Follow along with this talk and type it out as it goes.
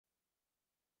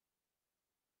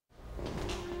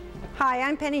Hi,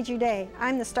 I'm Penny Juday.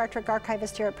 I'm the Star Trek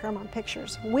archivist here at Paramount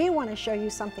Pictures. We want to show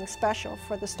you something special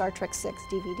for the Star Trek VI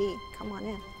DVD. Come on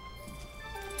in.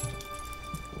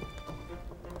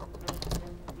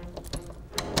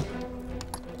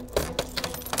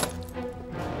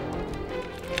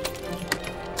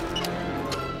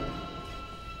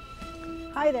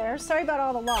 Hi there, sorry about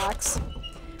all the locks.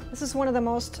 This is one of the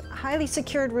most highly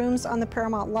secured rooms on the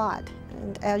Paramount lot.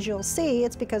 And as you'll see,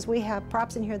 it's because we have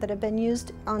props in here that have been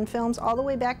used on films all the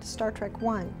way back to Star Trek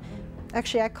I.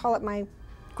 Actually, I call it my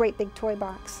great big toy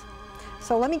box.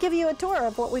 So let me give you a tour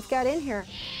of what we've got in here.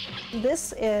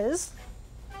 This is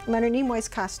Leonard Nimoy's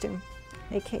costume,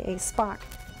 aka Spock,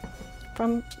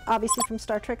 obviously from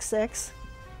Star Trek VI.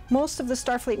 Most of the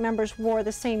Starfleet members wore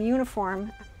the same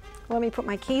uniform. Let me put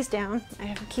my keys down. I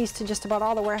have keys to just about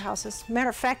all the warehouses. Matter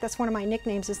of fact, that's one of my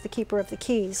nicknames, is the keeper of the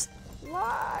keys.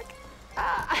 Look!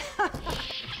 Ah.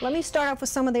 Let me start off with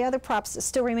some of the other props that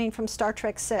still remain from Star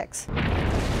Trek VI.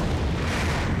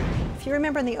 If you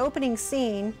remember in the opening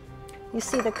scene, you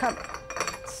see the cup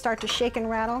start to shake and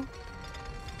rattle.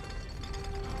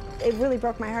 It really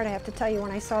broke my heart, I have to tell you,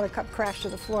 when I saw the cup crash to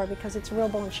the floor, because it's real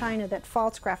bone china that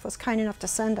Pfaltzgraff was kind enough to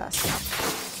send us.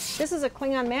 This is a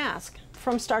Klingon mask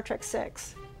from Star Trek VI.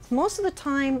 Most of the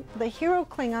time, the hero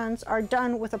Klingons are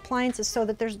done with appliances so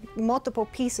that there's multiple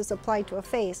pieces applied to a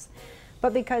face.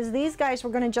 But because these guys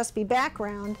were going to just be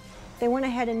background, they went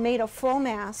ahead and made a full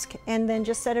mask and then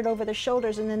just set it over the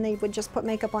shoulders, and then they would just put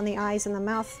makeup on the eyes and the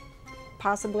mouth,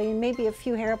 possibly, and maybe a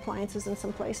few hair appliances in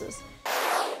some places.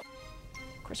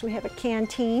 Of course, we have a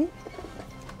canteen.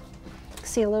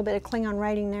 See a little bit of Klingon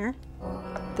writing there.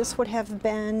 This would have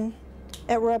been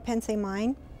at Roapensei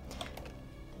Mine.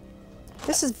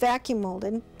 This is vacuum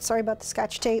molded, sorry about the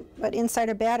Scotch tape, but inside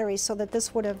are batteries so that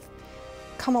this would have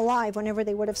come alive whenever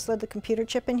they would have slid the computer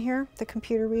chip in here, the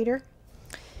computer reader.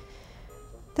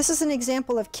 This is an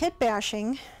example of kit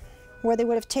bashing, where they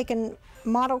would have taken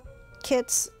model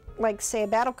kits, like say a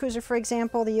battlecruiser, for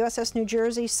example, the USS New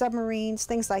Jersey, submarines,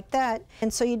 things like that.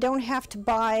 And so you don't have to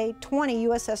buy 20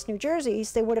 USS New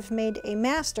Jerseys. They would have made a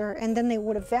master, and then they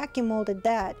would have vacuum molded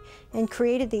that and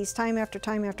created these time after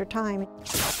time after time.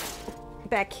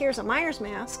 Back here's a Myers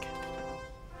mask.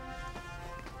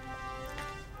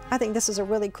 I think this is a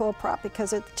really cool prop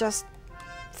because it just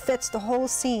fits the whole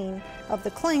scene of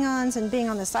the Klingons and being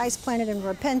on this ice planet in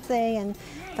Roapensei and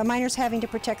the miners having to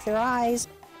protect their eyes.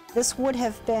 This would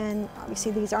have been,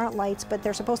 obviously these aren't lights, but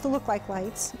they're supposed to look like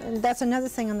lights. And that's another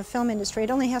thing on the film industry.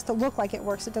 It only has to look like it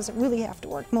works. It doesn't really have to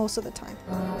work most of the time.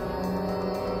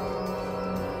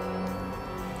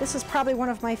 This is probably one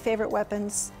of my favorite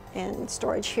weapons in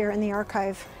storage here in the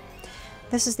archive.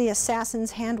 This is the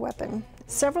assassin's hand weapon.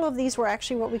 Several of these were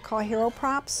actually what we call hero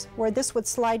props, where this would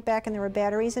slide back and there were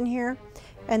batteries in here,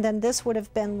 and then this would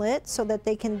have been lit so that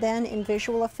they can then, in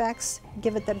visual effects,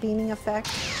 give it the beaming effect.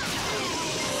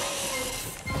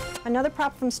 Another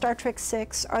prop from Star Trek VI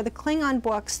are the Klingon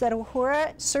books that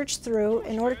Uhura searched through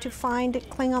in order to find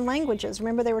Klingon languages.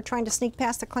 Remember, they were trying to sneak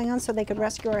past the Klingons so they could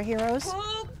rescue our heroes?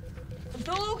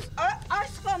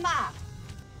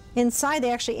 Inside,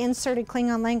 they actually inserted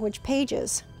Klingon language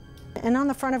pages. And on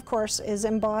the front, of course, is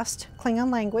embossed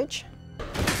Klingon language.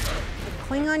 The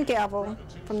Klingon gavel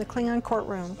from the Klingon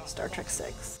courtroom, Star Trek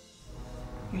VI.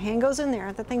 Your hand goes in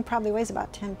there. The thing probably weighs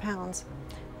about 10 pounds.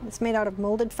 It's made out of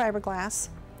molded fiberglass.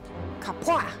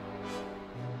 Kapwa!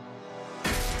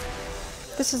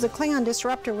 This is a Klingon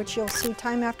disruptor, which you'll see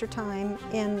time after time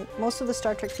in most of the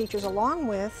Star Trek features, along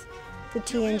with the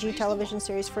TNG television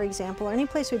series, for example, or any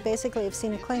place we basically have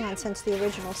seen a Klingon since the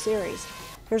original series.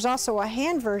 There's also a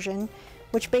hand version,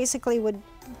 which basically would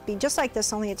be just like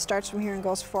this, only it starts from here and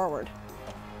goes forward.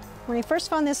 When I first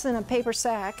found this in a paper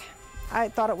sack, I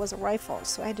thought it was a rifle,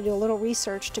 so I had to do a little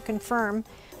research to confirm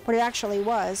what it actually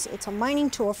was. It's a mining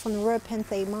tool from the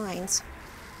Roapensei mines.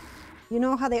 You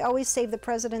know how they always save the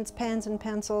president's pens and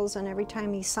pencils, and every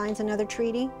time he signs another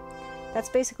treaty? That's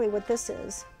basically what this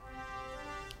is.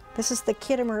 This is the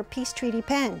Khitomer Peace Treaty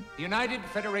pen. The United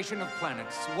Federation of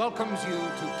Planets welcomes you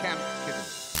to Camp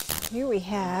Khitomer. Here we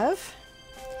have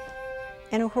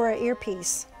an Uhura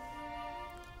earpiece.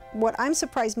 What I'm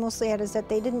surprised mostly at is that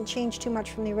they didn't change too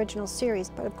much from the original series,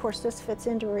 but of course this fits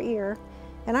into her ear.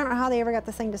 And I don't know how they ever got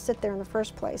the thing to sit there in the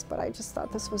first place, but I just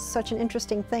thought this was such an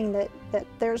interesting thing that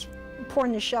there's poor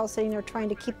Nichelle sitting there trying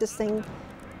to keep this thing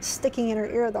sticking in her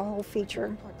ear the whole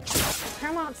feature.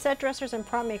 Paramount set dressers and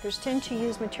prop makers tend to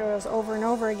use materials over and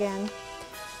over again.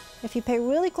 If you pay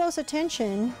really close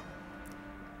attention,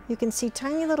 you can see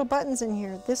tiny little buttons in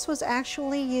here. This was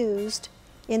actually used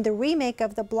in the remake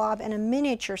of the Blob in a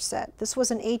miniature set. This was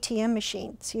an ATM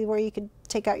machine. See where you could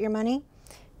take out your money?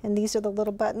 And these are the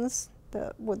little buttons,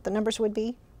 what the numbers would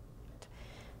be.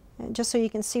 And just so you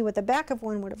can see what the back of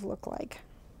one would have looked like.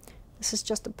 This is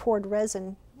just a poured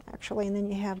resin, actually, and then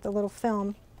you have the little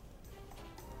film.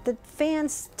 The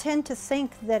fans tend to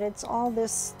think that it's all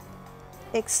this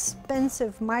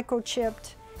expensive,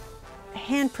 microchipped,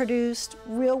 hand-produced,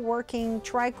 real working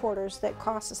tricorders that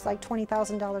cost us like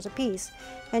 $20,000 a piece.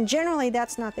 And generally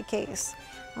that's not the case.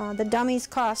 The dummies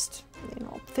cost, you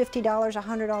know, $50, $100,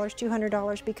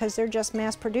 $200 because they're just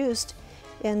mass-produced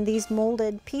in these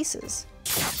molded pieces.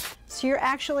 So you're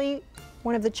actually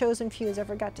one of the chosen few who's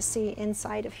ever got to see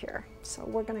inside of here. So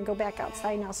we're going to go back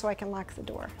outside now so I can lock the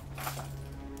door.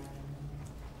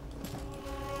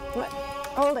 What?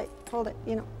 Hold it,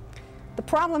 you know. The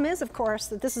problem is, of course,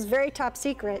 that this is very top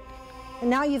secret, and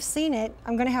now you've seen it,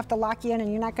 I'm going to have to lock you in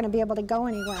and you're not going to be able to go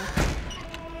anywhere.